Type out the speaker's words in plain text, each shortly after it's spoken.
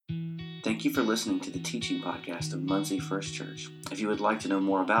Thank you for listening to the teaching podcast of Muncie First Church. If you would like to know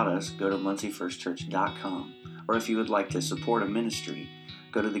more about us, go to munciefirstchurch.com. Or if you would like to support a ministry,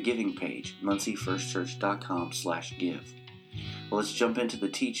 go to the giving page, munciefirstchurch.com/give. Well, let's jump into the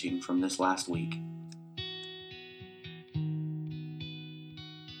teaching from this last week.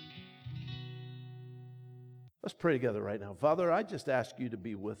 Let's pray together right now. Father, I just ask you to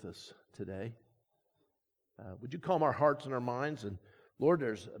be with us today. Would you calm our hearts and our minds? And Lord,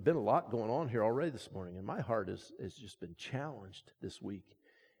 there's been a lot going on here already this morning, and my heart has just been challenged this week.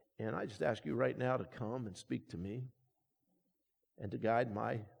 And I just ask you right now to come and speak to me and to guide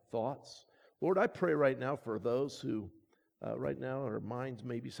my thoughts. Lord, I pray right now for those who right now their minds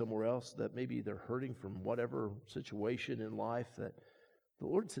may be somewhere else, that maybe they're hurting from whatever situation in life, that the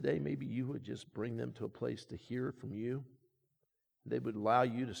Lord today, maybe you would just bring them to a place to hear from you. They would allow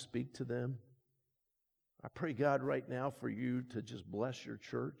you to speak to them. I pray, God, right now for you to just bless your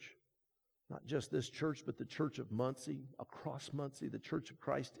church. Not just this church, but the church of Muncie, across Muncie, the church of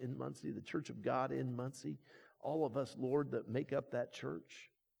Christ in Muncie, the church of God in Muncie. All of us, Lord, that make up that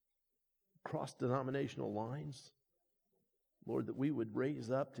church. Across denominational lines. Lord, that we would raise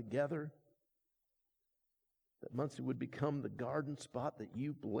up together. That Muncie would become the garden spot that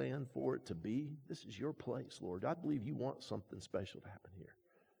you planned for it to be. This is your place, Lord. I believe you want something special to happen here.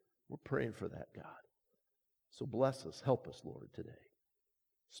 We're praying for that, God. So bless us, help us, Lord, today.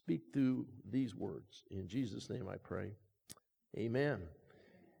 Speak through these words. In Jesus' name I pray. Amen.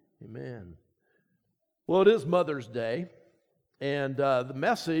 Amen. Well, it is Mother's Day, and the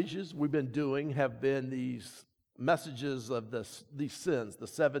messages we've been doing have been these messages of these sins, the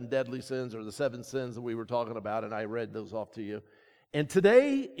 7 deadly sins or the 7 sins that we were talking about, and I read those off to you. And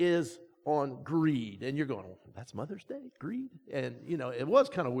today is on greed. And you're going, well, that's Mother's Day, greed? And, it was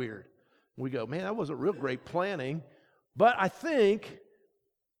kind of weird. We go, man, that wasn't real great planning. But I think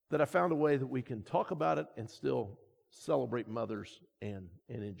that I found a way that we can talk about it and still celebrate mothers and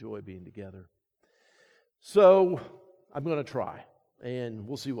enjoy being together. So I'm going to try. And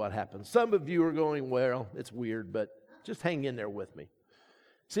we'll see what happens. Some of you are going, well, it's weird, but just hang in there with me.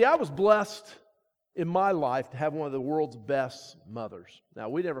 See, I was blessed in my life to have one of the world's best mothers. Now,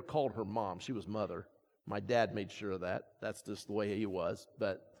 we never called her mom. She was mother. My dad made sure of that. That's just the way he was.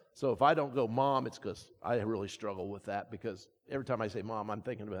 But so if I don't go mom, it's because I really struggle with that, because every time I say mom, I'm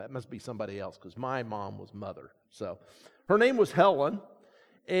thinking, well, that must be somebody else, because my mom was mother. So her name was Helen,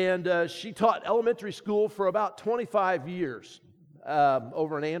 and she taught elementary school for about 25 years.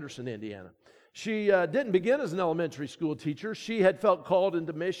 Over in Anderson, Indiana. She didn't begin as an elementary school teacher. She had felt called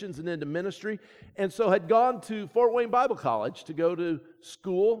into missions and into ministry, and so had gone to Fort Wayne Bible College to go to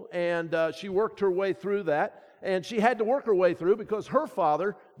school, and she worked her way through that. And she had to work her way through because her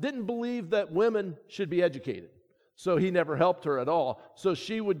father didn't believe that women should be educated. So he never helped her at all. So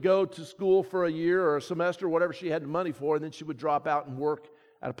she would go to school for a year or a semester, whatever she had the money for, and then she would drop out and work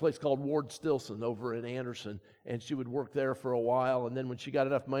at a place called Ward Stilson over in Anderson, and she would work there for a while, and then when she got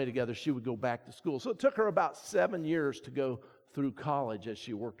enough money together, she would go back to school. So it took her about 7 years to go through college as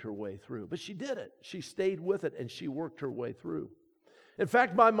she worked her way through. But she did it. She stayed with it, and she worked her way through. In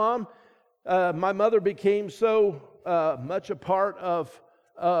fact, my mother became so much a part of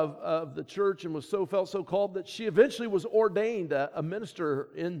the church and felt so called that she eventually was ordained a minister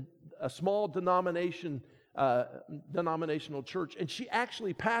in a small denominational church, and she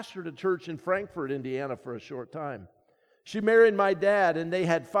actually pastored a church in Frankfort, Indiana for a short time. She married my dad, and they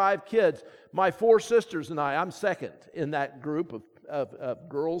had 5 kids. My 4 sisters and I'm second in that group of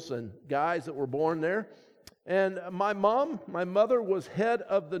girls and guys that were born there. And my mother was head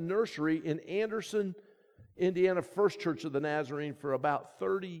of the nursery in Anderson, Indiana First Church of the Nazarene for about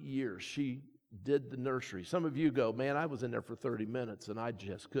 30 years. She did the nursery. Some of you go, man, I was in there for 30 minutes and I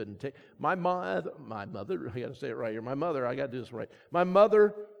just couldn't take. My mother, I got to say it right here. I got to do this right. My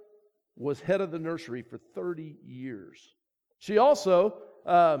mother was head of the nursery for 30 years. She also,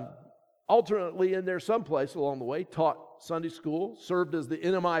 alternately in there someplace along the way, taught Sunday school, served as the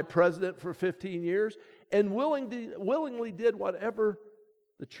NMI president for 15 years, and willingly did whatever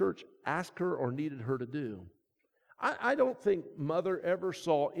the church asked her or needed her to do. I don't think Mother ever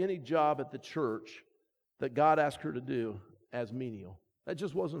saw any job at the church that God asked her to do as menial. That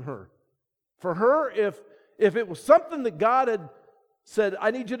just wasn't her. For her, if it was something that God had said,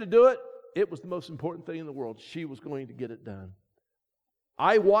 I need you to do it, it was the most important thing in the world. She was going to get it done.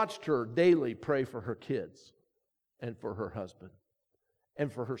 I watched her daily pray for her kids and for her husband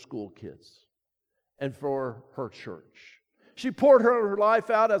and for her school kids and for her church. She poured her life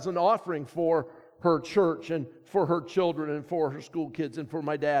out as an offering for her church and for her children and for her school kids and for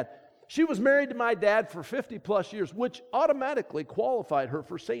my dad. She was married to my dad for 50 plus years, which automatically qualified her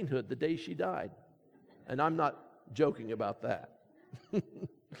for sainthood the day she died. And I'm not joking about that.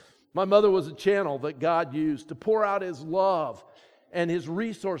 My mother was a channel that God used to pour out His love and His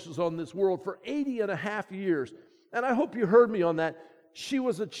resources on this world for 80 and a half years. And I hope you heard me on that. She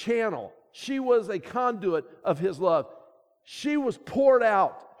was a channel. She was a conduit of His love. She was poured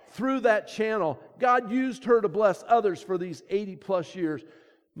out through that channel. God used her to bless others for these 80 plus years.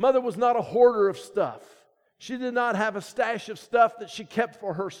 Mother was not a hoarder of stuff. She did not have a stash of stuff that she kept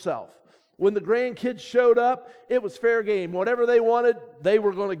for herself. When the grandkids showed up, it was fair game. Whatever they wanted, they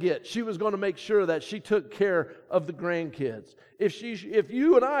were going to get. She was going to make sure that she took care of the grandkids. If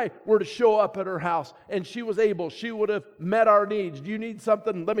you and I were to show up at her house and she was able, she would have met our needs. Do you need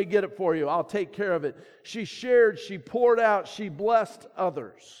something? Let me get it for you. I'll take care of it. She shared, she poured out, she blessed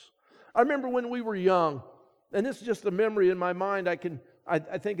others. I remember when we were young, and this is just a memory in my mind. I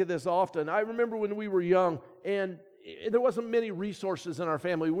think of this often. I remember when we were young, and there wasn't many resources in our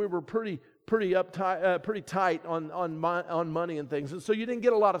family. We were pretty tight on money and things, and so you didn't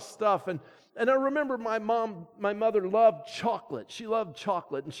get a lot of stuff. And I remember my mother loved chocolate. She loved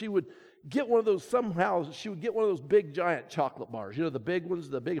chocolate, and she would get one of those. Somehow she would get one of those big giant chocolate bars. You know, the big ones,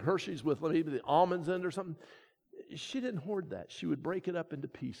 the big Hershey's with maybe the almonds in it or something. She didn't hoard that. She would break it up into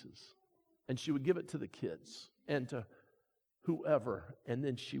pieces, and she would give it to the kids and to whoever, and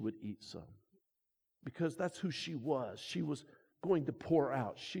then she would eat some. Because that's who she was. She was going to pour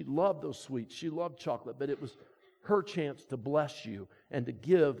out. She loved those sweets. She loved chocolate, but it was her chance to bless you and to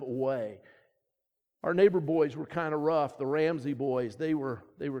give away. Our neighbor boys were kind of rough. The Ramsey boys, they were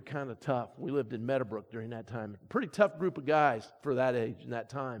kind of tough. We lived in Meadowbrook during that time. Pretty tough group of guys for that age and that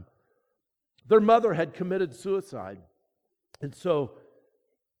time. Their mother had committed suicide, and so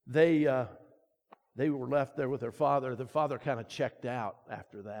they were left there with their father. Their father kind of checked out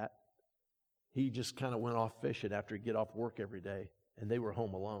after that. He just kind of went off fishing after he'd get off work every day, and they were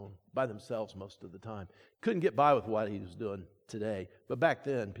home alone by themselves most of the time. Couldn't get by with what he was doing today, but back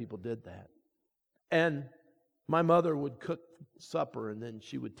then people did that. And my mother would cook supper, and then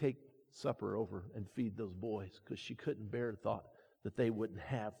she would take supper over and feed those boys because she couldn't bear the thought that they wouldn't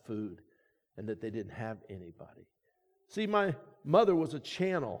have food and that they didn't have anybody. See, my mother was a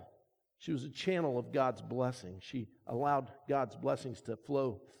channel. She was a channel of God's blessing. She allowed God's blessings to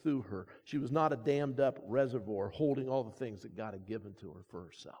flow through her. She was not a dammed up reservoir holding all the things that God had given to her for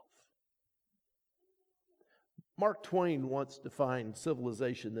herself. Mark Twain once defined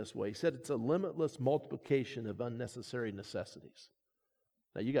civilization this way. He said it's a limitless multiplication of unnecessary necessities.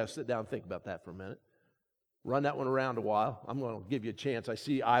 Now you got to sit down and think about that for a minute. Run that one around a while. I'm going to give you a chance. I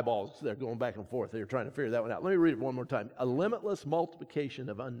see eyeballs. They're going back and forth. They're trying to figure that one out. Let me read it one more time. A limitless multiplication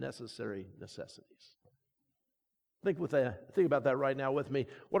of unnecessary necessities. Think about that right now with me.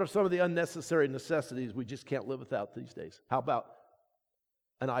 What are some of the unnecessary necessities we just can't live without these days? How about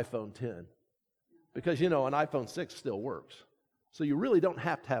an iPhone 10? Because, an iPhone 6 still works. So you really don't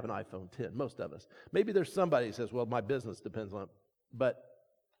have to have an iPhone 10, most of us. Maybe there's somebody who says, well, my business depends on it. But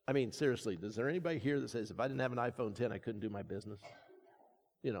seriously, is there anybody here that says, if I didn't have an iPhone 10, I couldn't do my business?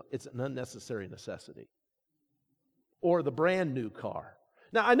 It's an unnecessary necessity. Or the brand new car.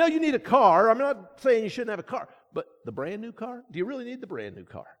 Now, I know you need a car. I'm not saying you shouldn't have a car. But the brand new car? Do you really need the brand new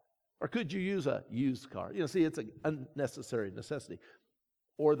car? Or could you use a used car? See, it's an unnecessary necessity.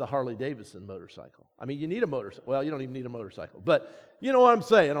 Or the Harley Davidson motorcycle. You need a motorcycle. Well, you don't even need a motorcycle. But you know what I'm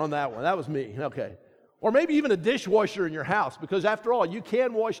saying on that one. That was me. Okay. Or maybe even a dishwasher in your house, because after all, you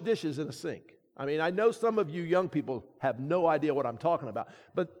can wash dishes in a sink. I know some of you young people have no idea what I'm talking about,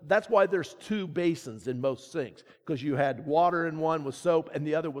 but that's why there's two basins in most sinks, because you had water in one with soap, and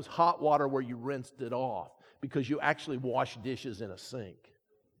the other was hot water where you rinsed it off, because you actually wash dishes in a sink.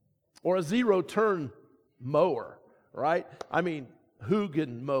 Or a zero-turn mower, right? Who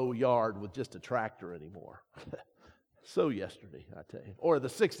can mow yard with just a tractor anymore? So yesterday, I tell you. Or the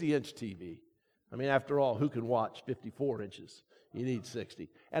 60-inch TV. After all, who can watch 54 inches? You need 60.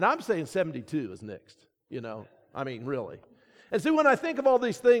 And I'm saying 72 is next, really. And see, when I think of all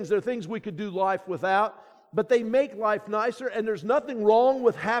these things, there are things we could do life without, but they make life nicer, and there's nothing wrong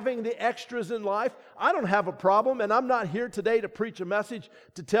with having the extras in life. I don't have a problem, and I'm not here today to preach a message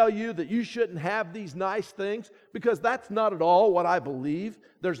to tell you that you shouldn't have these nice things, because that's not at all what I believe.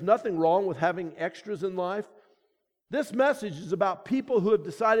 There's nothing wrong with having extras in life. This message is about people who have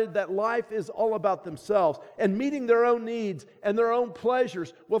decided that life is all about themselves and meeting their own needs and their own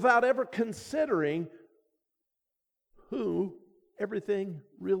pleasures without ever considering who everything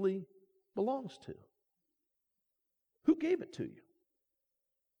really belongs to. Who gave it to you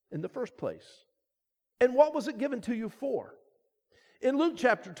in the first place? And what was it given to you for? In Luke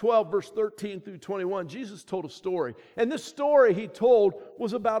chapter 12, verse 13 through 21, Jesus told a story. And this story he told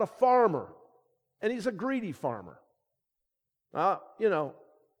was about a farmer. And he's a greedy farmer. I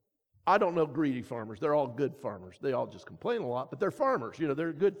don't know greedy farmers. They're all good farmers. They all just complain a lot, but they're farmers.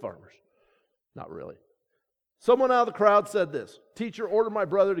 They're good farmers. Not really. Someone out of the crowd said this, "Teacher, order my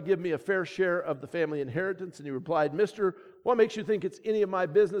brother to give me a fair share of the family inheritance." And he replied, "Mister, what makes you think it's any of my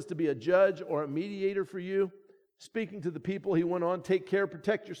business to be a judge or a mediator for you?" Speaking to the people, he went on, "Take care,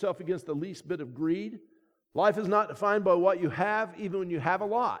 protect yourself against the least bit of greed. Life is not defined by what you have, even when you have a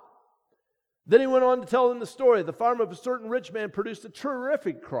lot." Then he went on to tell them the story. The farm of a certain rich man produced a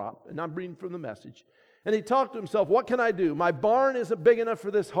terrific crop, and I'm reading from the Message. And he talked to himself, "What can I do? My barn isn't big enough for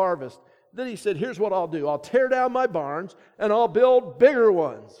this harvest." Then he said, "Here's what I'll do. I'll tear down my barns, and I'll build bigger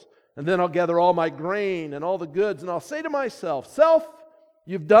ones. And then I'll gather all my grain and all the goods, and I'll say to myself, 'Self,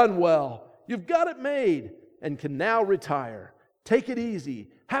 you've done well. You've got it made, and can now retire. Take it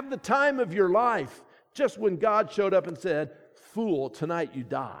easy. Have the time of your life.' Just when God showed up and said, 'Fool, tonight you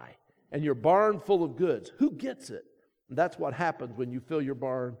die, and your barn full of goods.' Who gets it?" And that's what happens when you fill your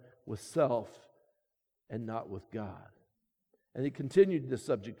barn with self and not with God. And he continued this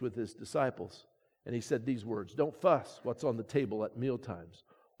subject with his disciples. And he said these words, "Don't fuss what's on the table at mealtimes,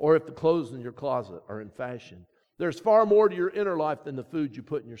 or if the clothes in your closet are in fashion. There's far more to your inner life than the food you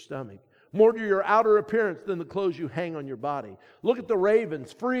put in your stomach. More to your outer appearance than the clothes you hang on your body. Look at the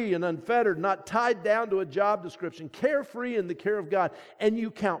ravens, free and unfettered, not tied down to a job description, carefree in the care of God, and you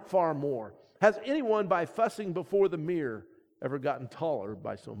count far more. Has anyone, by fussing before the mirror, ever gotten taller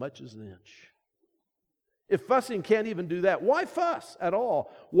by so much as an inch?" If fussing can't even do that, why fuss at all?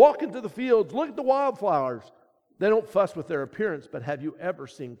 Walk into the fields, look at the wildflowers. They don't fuss with their appearance, but have you ever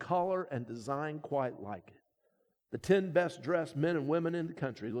seen color and design quite like it? The 10 best dressed men and women in the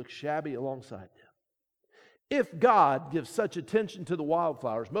country look shabby alongside them. If God gives such attention to the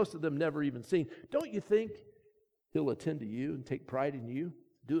wildflowers, most of them never even seen, don't you think He'll attend to you and take pride in you,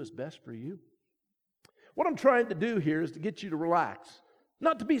 do His best for you? What I'm trying to do here is to get you to relax,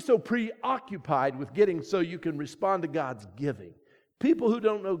 not to be so preoccupied with getting so you can respond to God's giving. People who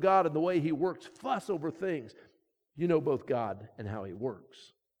don't know God and the way He works fuss over things. You know both God and how He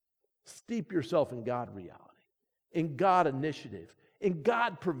works. Steep yourself in God reality, in God initiative, in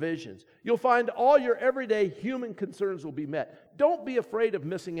God provisions. You'll find all your everyday human concerns will be met. Don't be afraid of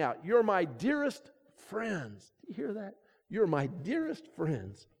missing out. You're my dearest friends. Do you hear that? You're my dearest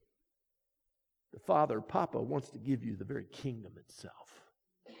friends. The Father, Papa, wants to give you the very kingdom itself.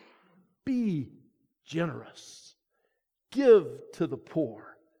 Be generous. Give to the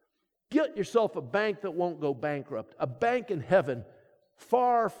poor. Get yourself a bank that won't go bankrupt. A bank in heaven,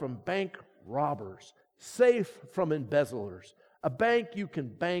 far from bank robbers, safe from embezzlers. A bank you can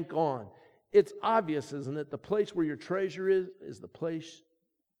bank on. It's obvious, isn't it? The place where your treasure is the place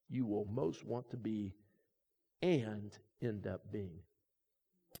you will most want to be and end up being.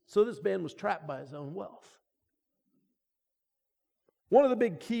 So this man was trapped by his own wealth. One of the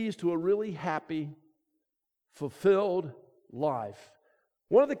big keys to a really happy, fulfilled life,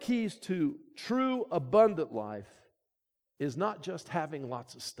 one of the keys to true abundant life is not just having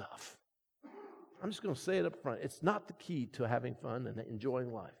lots of stuff. I'm just going to say it up front. It's not the key to having fun and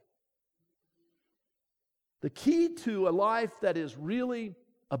enjoying life. The key to a life that is really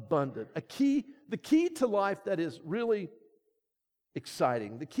abundant, the key to life that is really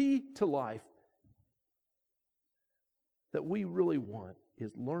exciting, the key to life that we really want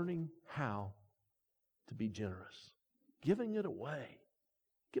is learning how to be generous, giving it away.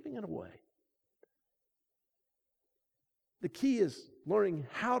 Giving it away. The key is learning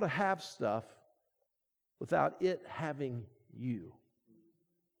how to have stuff without it having you.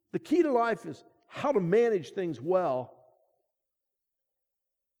 The key to life is how to manage things well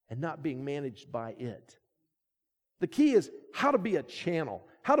and not being managed by it. The key is how to be a channel,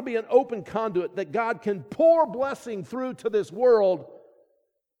 how to be an open conduit that God can pour blessing through to this world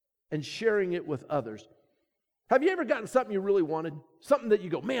and sharing it with others. Have you ever gotten something you really wanted? Something that you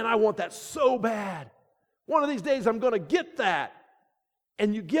go, man, I want that so bad. One of these days I'm going to get that.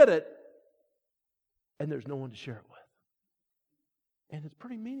 And you get it, and there's no one to share it with. And it's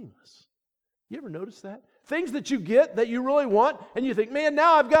pretty meaningless. You ever notice that? Things that you get that you really want, and you think, man,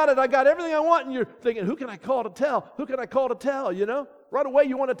 now I've got it. I got everything I want. And you're thinking, who can I call to tell? Who can I call to tell, you know? Right away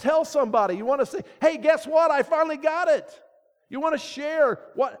you want to tell somebody. You want to say, hey, guess what? I finally got it. You want to share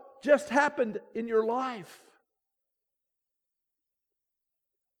what just happened in your life.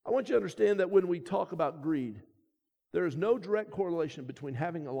 I want you to understand that when we talk about greed, there is no direct correlation between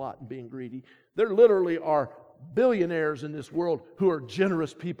having a lot and being greedy. There literally are billionaires in this world who are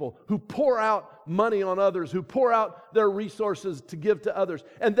generous people, who pour out money on others, who pour out their resources to give to others.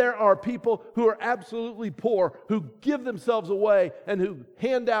 And there are people who are absolutely poor, who give themselves away and who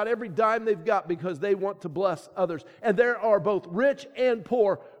hand out every dime they've got because they want to bless others. And there are both rich and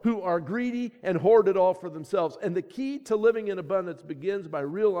poor who are greedy and hoard it all for themselves. And the key to living in abundance begins by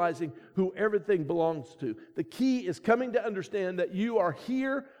realizing who everything belongs to. The key is coming to understand that you are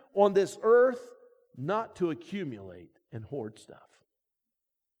here on this earth not to accumulate and hoard stuff.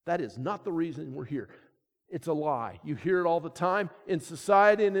 That is not the reason we're here. It's a lie. You hear it all the time in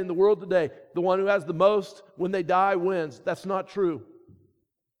society and in the world today. The one who has the most when they die wins. That's not true.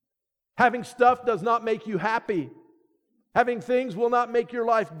 Having stuff does not make you happy. Having things will not make your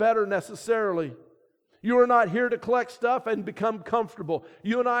life better necessarily. You are not here to collect stuff and become comfortable.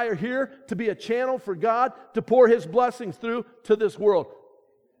 You and I are here to be a channel for God to pour His blessings through to this world.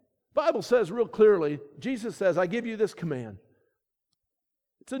 The Bible says real clearly, Jesus says, I give you this command.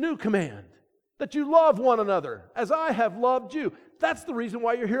 It's a new command, that you love one another as I have loved you. That's the reason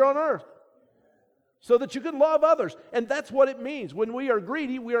why you're here on earth, so that you can love others. And that's what it means. When we are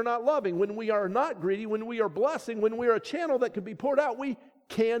greedy, we are not loving. When we are not greedy, when we are blessing, when we are a channel that can be poured out, we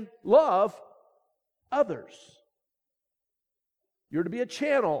can love others. You're to be a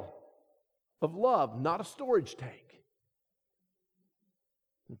channel of love, not a storage tank.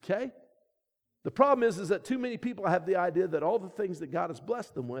 Okay? The problem is that too many people have the idea that all the things that God has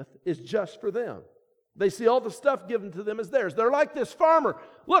blessed them with is just for them. They see all the stuff given to them as theirs. They're like this farmer.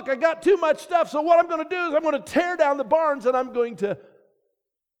 Look, I got too much stuff, so what I'm going to do is I'm going to tear down the barns and I'm going to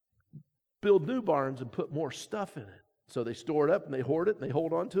build new barns and put more stuff in it. So they store it up and they hoard it and they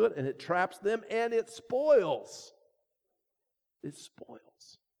hold on to it and it traps them and it spoils. It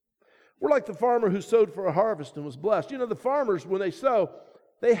spoils. We're like the farmer who sowed for a harvest and was blessed. You know, the farmers, when they sow,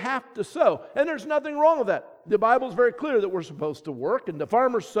 they have to sow. And there's nothing wrong with that. The Bible is very clear that we're supposed to work. And the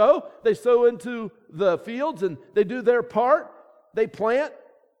farmers sow. They sow into the fields and they do their part. They plant.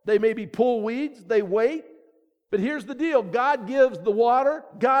 They maybe pull weeds. They wait. But here's the deal. God gives the water.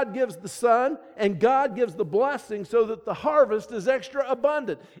 God gives the sun. And God gives the blessing so that the harvest is extra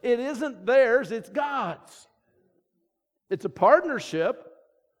abundant. It isn't theirs. It's God's. It's a partnership.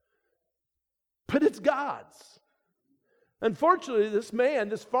 But it's God's. Unfortunately,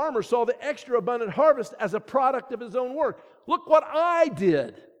 this farmer saw the extra abundant harvest as a product of his own work. Look what I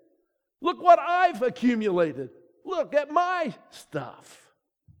did. Look what I've accumulated. Look at my stuff.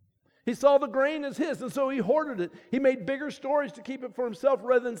 He saw the grain as his, and so he hoarded it. He made bigger stories to keep it for himself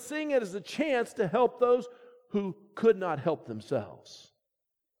rather than seeing it as a chance to help those who could not help themselves.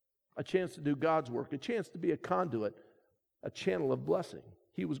 A chance to do God's work, a chance to be a conduit, a channel of blessing.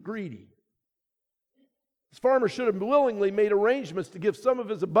 He was greedy. This farmer should have willingly made arrangements to give some of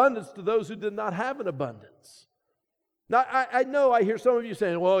his abundance to those who did not have an abundance. Now, I know I hear some of you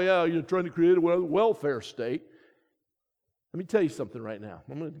saying, well, yeah, you're trying to create a welfare state. Let me tell you something right now.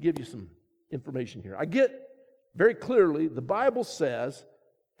 I'm going to give you some information here. I get very clearly the Bible says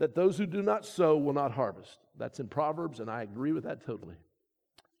that those who do not sow will not harvest. That's in Proverbs, and I agree with that totally.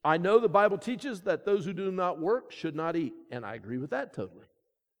 I know the Bible teaches that those who do not work should not eat, and I agree with that totally.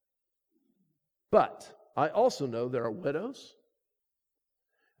 But I also know there are widows,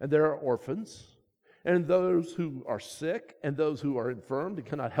 and there are orphans, and those who are sick, and those who are infirmed and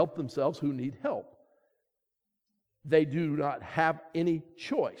cannot help themselves who need help. They do not have any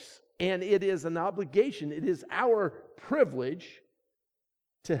choice, and it is an obligation. It is our privilege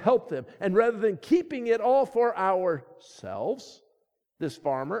to help them. And rather than keeping it all for ourselves, this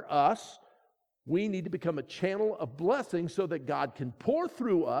farmer, us, we need to become a channel of blessing so that God can pour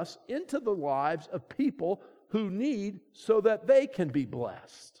through us into the lives of people who need so that they can be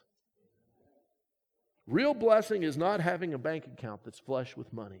blessed. Real blessing is not having a bank account that's flush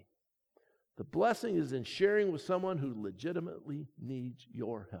with money. The blessing is in sharing with someone who legitimately needs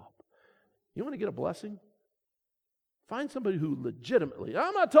your help. You want to get a blessing? Find somebody who legitimately,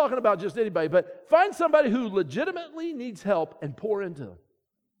 I'm not talking about just anybody, but find somebody who legitimately needs help and pour into them.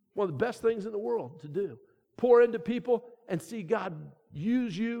 One of the best things in the world to do. Pour into people and see God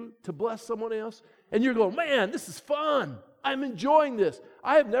use you to bless someone else. And you're going, man, this is fun. I'm enjoying this.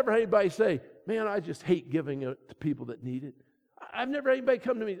 I have never had anybody say, man, I just hate giving it to people that need it. I've never had anybody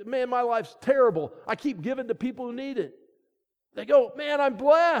come to me, man, my life's terrible. I keep giving to people who need it. They go, man, I'm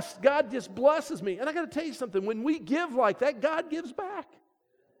blessed. God just blesses me. And I got to tell you something. When we give like that, God gives back.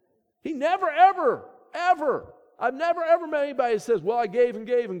 He never, ever. I've never, ever met anybody that says, well, I gave,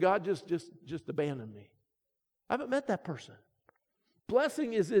 and God just abandoned me. I haven't met that person.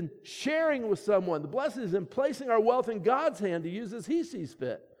 Blessing is in sharing with someone. The blessing is in placing our wealth in God's hand to use as He sees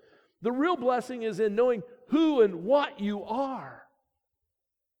fit. The real blessing is in knowing who and what you are.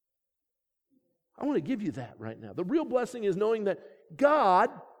 I want to give you that right now. The real blessing is knowing that God,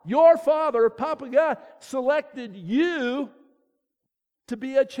 your Father, Papa God, selected you to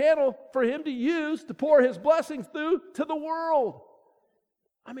be a channel for Him to use to pour His blessings through to the world.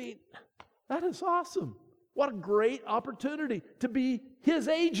 I mean, that is awesome. What a great opportunity to be His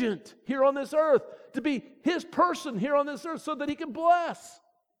agent here on this earth, to be His person here on this earth so that He can bless.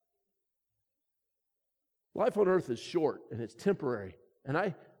 Life on earth is short and it's temporary. And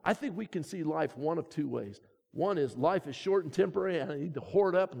I think we can see life one of two ways. One is life is short and temporary, and I need to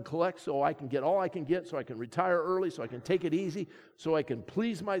hoard up and collect so I can get all I can get, so I can retire early, so I can take it easy, so I can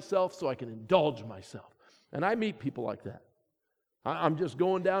please myself, so I can indulge myself. And I meet people like that. I'm just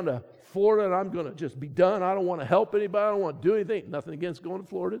going down to Florida, and I'm going to just be done. I don't want to help anybody. I don't want to do anything. Nothing against going to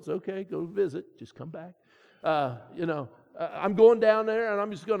Florida. It's okay. Go visit. Just come back. I'm going down there, and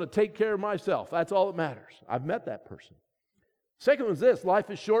I'm just going to take care of myself. That's all that matters. I've met that person. Second one is this: life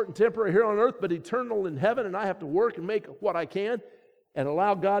is short and temporary here on earth, but eternal in heaven, and I have to work and make what I can and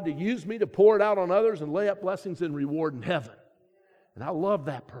allow God to use me to pour it out on others and lay up blessings and reward in heaven. And I love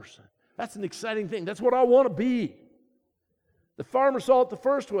that person. That's an exciting thing. That's what I want to be. The farmer saw it the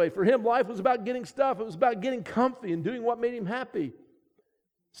first way. For him, life was about getting stuff. It was about getting comfy and doing what made him happy.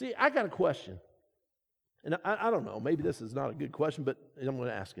 See, I got a question. And I don't know, maybe this is not a good question, but I'm going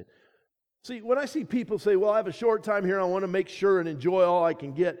to ask it. See, when I see people say, well, I have a short time here, I want to make sure and enjoy all I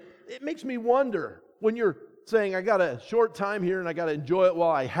can get, it makes me wonder, when you're saying, I got a short time here and I got to enjoy it while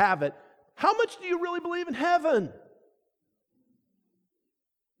I have it, how much do you really believe in heaven?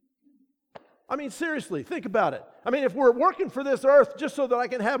 I mean, seriously, think about it. I mean, if we're working for this earth just so that I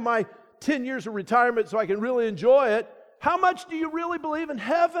can have my 10 years of retirement so I can really enjoy it, how much do you really believe in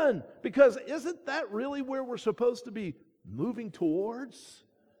heaven? Because isn't that really where we're supposed to be moving towards?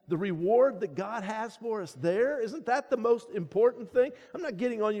 The reward that God has for us there? Isn't that the most important thing? I'm not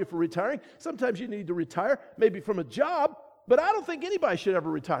getting on you for retiring. Sometimes you need to retire, maybe from a job, but I don't think anybody should ever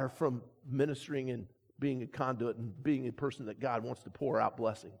retire from ministering and being a conduit and being a person that God wants to pour out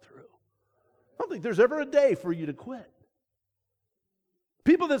blessing through. I don't think there's ever a day for you to quit.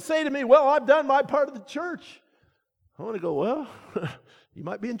 People that say to me, well, I've done my part of the church. I want to go, well, you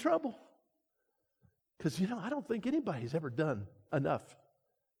might be in trouble. Because, I don't think anybody's ever done enough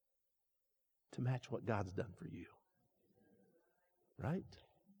to match what God's done for you. Right?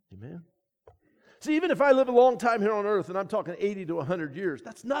 Amen? See, even if I live a long time here on earth, and I'm talking 80 to 100 years,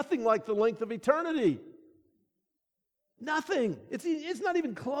 that's nothing like the length of eternity. Nothing. It's not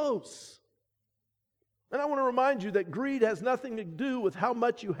even close. And I want to remind you that greed has nothing to do with how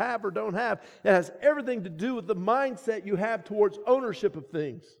much you have or don't have. It has everything to do with the mindset you have towards ownership of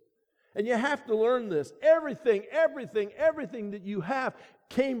things. And you have to learn this. Everything that you have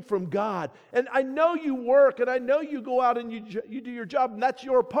came from God. And I know you work, and I know you go out and you do your job, and that's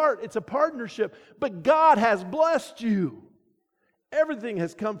your part. It's a partnership. But God has blessed you. Everything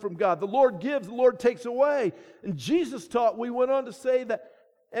has come from God. The Lord gives, the Lord takes away. And Jesus taught, went on to say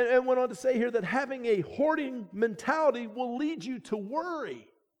here that having a hoarding mentality will lead you to worry.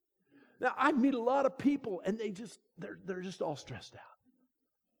 Now, I meet a lot of people, and they're just all stressed out.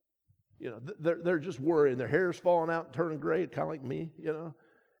 They're just worrying. Their hair's falling out and turning gray, kind of like me,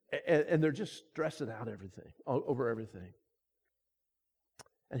 and they're just stressing out over everything.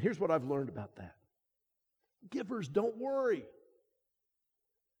 And here's what I've learned about that. Givers don't worry.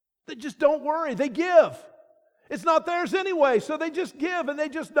 They just don't worry. They give. It's not theirs anyway, so they just give, and they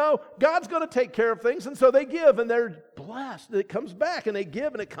just know God's going to take care of things, and so they give, and they're blessed. And it comes back, and they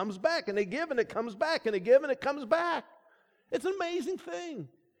give, and it comes back, and they give, and it comes back, and they give, and it comes back. It's an amazing thing.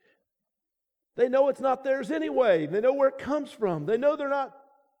 They know it's not theirs anyway. They know where it comes from. They know they're not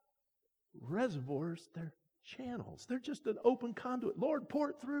reservoirs, they're channels. They're just an open conduit. Lord, pour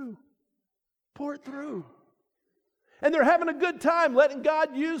it through. Pour it through. And they're having a good time letting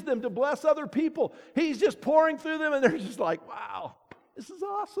God use them to bless other people. He's just pouring through them, and they're just like, wow, this is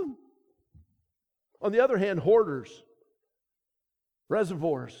awesome. On the other hand, hoarders,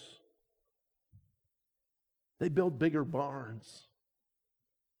 reservoirs, they build bigger barns.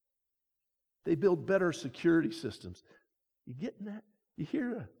 They build better security systems. You getting that? You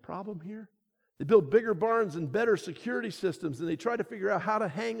hear a problem here? They build bigger barns and better security systems, and they try to figure out how to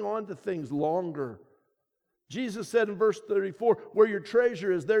hang on to things longer. Jesus said in verse 34, where your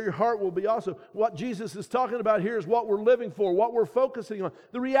treasure is, there your heart will be also. What Jesus is talking about here is what we're living for, what we're focusing on.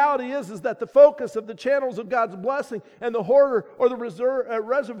 The reality is that the focus of the channels of God's blessing and the hoarder or the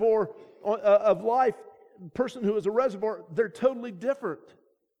reservoir of life, person who is a reservoir, they're totally different.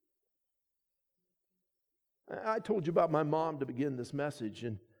 I told you about my mom to begin this message,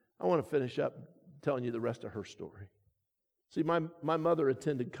 and I want to finish up telling you the rest of her story. See, my mother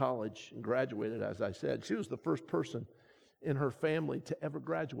attended college and graduated, as I said. She was the first person in her family to ever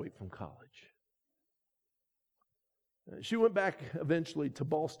graduate from college. She went back eventually to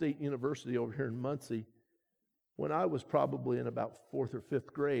Ball State University over here in Muncie when I was probably in about 4th or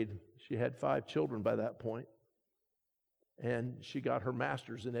 5th grade. She had 5 children by that point, and she got her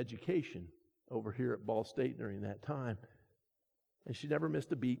master's in education over here at Ball State during that time. And she never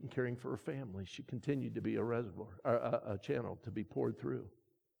missed a beat in caring for her family. She continued to be a reservoir, a channel to be poured through.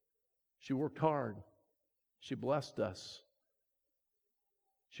 She worked hard. She blessed us.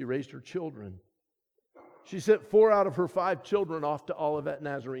 She raised her children. She sent 4 out of her 5 children off to Olivet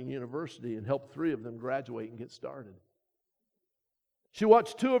Nazarene University and helped 3 of them graduate and get started. She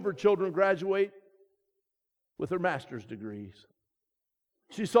watched 2 of her children graduate with their master's degrees.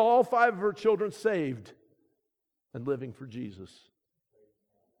 She saw all 5 of her children saved and living for Jesus.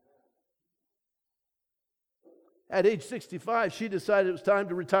 At age 65, she decided it was time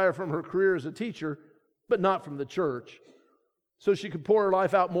to retire from her career as a teacher, but not from the church, so she could pour her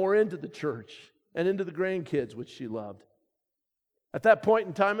life out more into the church and into the grandkids, which she loved. At that point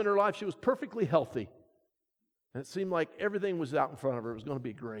in time in her life, she was perfectly healthy, and it seemed like everything was out in front of her. It was going to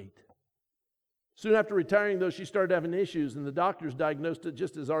be great. Soon after retiring, though, she started having issues, and the doctors diagnosed it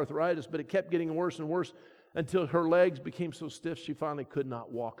just as arthritis, but it kept getting worse and worse until her legs became so stiff she finally could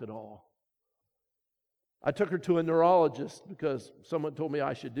not walk at all. I took her to a neurologist because someone told me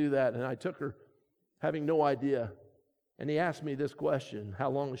I should do that, and I took her having no idea. And he asked me this question: how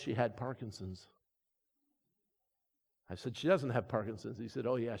long has she had Parkinson's? I said, she doesn't have Parkinson's. He said,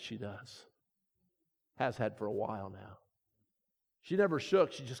 oh yes, she does. Has had for a while now. She never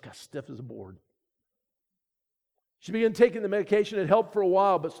shook, she just got stiff as a board. She began taking the medication. It helped for a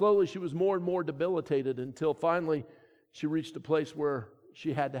while, but slowly she was more and more debilitated until finally she reached a place where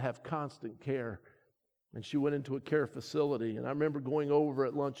she had to have constant care. And she went into a care facility. And I remember going over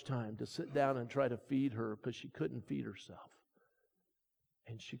at lunchtime to sit down and try to feed her because she couldn't feed herself.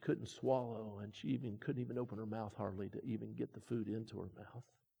 And she couldn't swallow, and she couldn't even open her mouth hardly to even get the food into her mouth.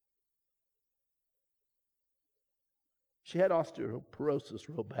 She had osteoporosis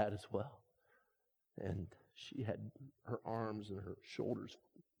real bad as well. And she had her arms and her shoulders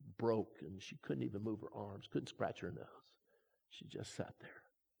broke, and she couldn't even move her arms, couldn't scratch her nose. She just sat there.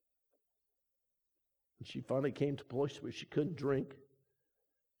 And she finally came to a place where she couldn't drink.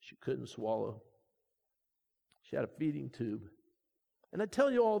 She couldn't swallow. She had a feeding tube. And I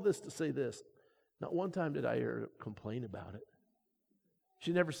tell you all this to say this. Not one time did I hear her complain about it.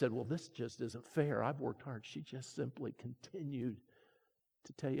 She never said, well, this just isn't fair. I've worked hard. She just simply continued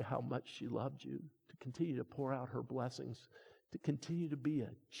to tell you how much she loved you, to continue to pour out her blessings, to continue to be a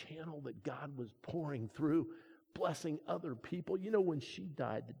channel that God was pouring through, blessing other people. You know, when she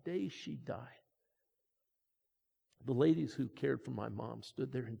died, the day she died, the ladies who cared for my mom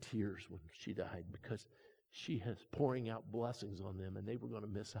stood there in tears when she died because she was pouring out blessings on them, and they were going to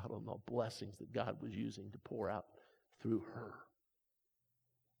miss out on the blessings that God was using to pour out through her.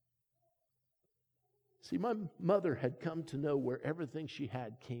 See, my mother had come to know where everything she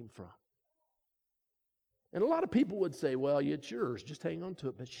had came from. And a lot of people would say, well, it's yours, just hang on to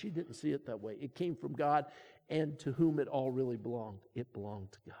it. But she didn't see it that way. It came from God, and to whom it all really belonged. It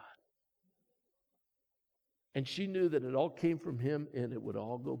belonged to God. And she knew that it all came from Him, and it would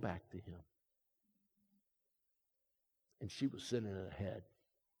all go back to Him. And she was sending it ahead.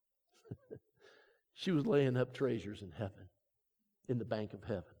 She was laying up treasures in heaven, in the bank of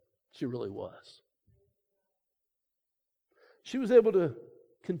heaven. She really was. She was able to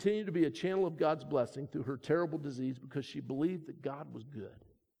continue to be a channel of God's blessing through her terrible disease because she believed that God was good.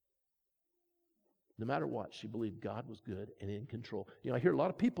 No matter what, she believed God was good and in control. You know, I hear a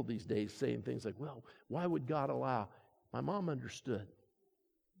lot of people these days saying things like, well, why would God allow? My mom understood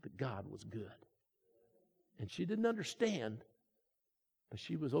that God was good. And she didn't understand, but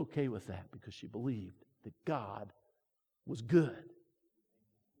she was okay with that because she believed that God was good.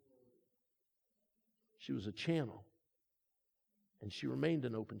 She was a channel. And she remained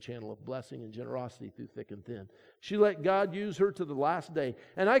an open channel of blessing and generosity through thick and thin. She let God use her to the last day.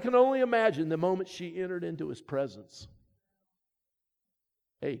 And I can only imagine the moment she entered into His presence.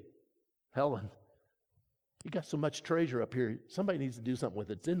 Hey, Helen, you got so much treasure up here. Somebody needs to do something with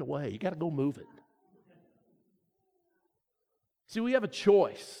it. It's in the way. You got to go move it. See, we have a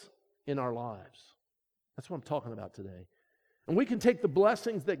choice in our lives. That's what I'm talking about today. And we can take the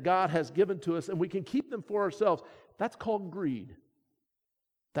blessings that God has given to us and we can keep them for ourselves. That's called greed.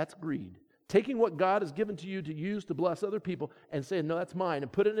 That's greed. Taking what God has given to you to use to bless other people and saying, no, that's mine,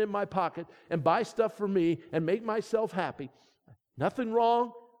 and put it in my pocket and buy stuff for me and make myself happy. Nothing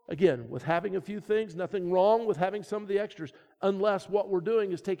wrong Again, with having a few things, nothing wrong with having some of the extras, unless what we're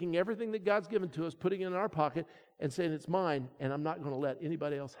doing is taking everything that God's given to us, putting it in our pocket, and saying it's mine, and I'm not going to let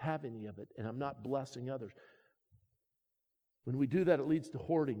anybody else have any of it, and I'm not blessing others. When we do that, it leads to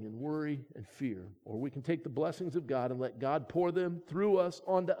hoarding and worry and fear. Or we can take the blessings of God and let God pour them through us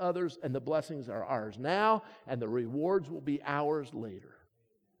onto others, and the blessings are ours now, and the rewards will be ours later.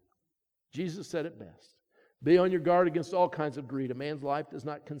 Jesus said it best. Be on your guard against all kinds of greed. A man's life does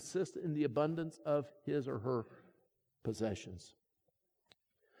not consist in the abundance of his or her possessions.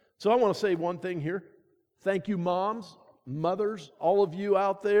 So I want to say one thing here. Thank you, moms, mothers, all of you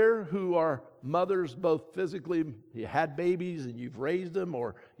out there who are mothers, both physically, you had babies and you've raised them,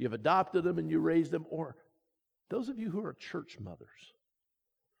 or you've adopted them and you raised them, or those of you who are church mothers.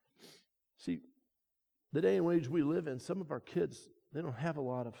 See, the day and age we live in, some of our kids, they don't have a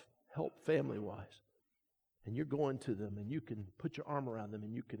lot of help family-wise. And you're going to them and you can put your arm around them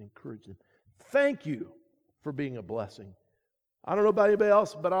and you can encourage them. Thank you for being a blessing. I don't know about anybody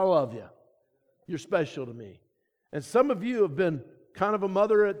else, but I love you. You're special to me. And some of you have been kind of a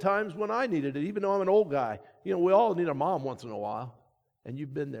mother at times when I needed it, even though I'm an old guy. You know, we all need a mom once in a while. And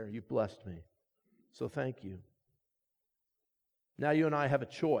you've been there. You've blessed me. So thank you. Now you and I have a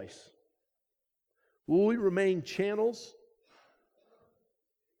choice. Will we remain channels,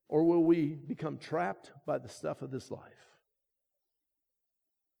 or will we become trapped by the stuff of this life?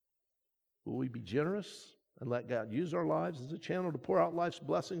 Will we be generous and let God use our lives as a channel to pour out life's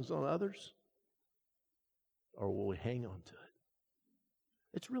blessings on others? Or will we hang on to it?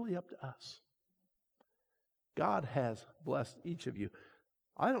 It's really up to us. God has blessed each of you.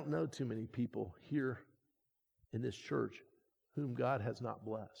 I don't know too many people here in this church whom God has not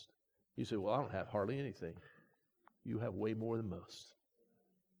blessed. You say, well, I don't have hardly anything. You have way more than most.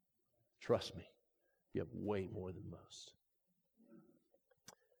 Trust me, you have way more than most.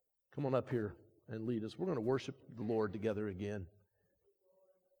 Come on up here and lead us. We're going to worship the Lord together again.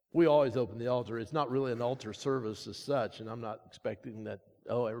 We always open the altar. It's not really an altar service as such, and I'm not expecting that,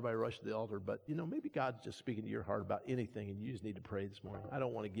 everybody rush to the altar. But, maybe God's just speaking to your heart about anything, and you just need to pray this morning. I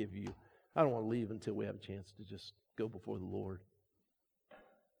don't want to leave until we have a chance to just go before the Lord.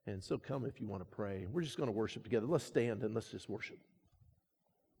 And so come if you want to pray. We're just going to worship together. Let's stand and let's just worship.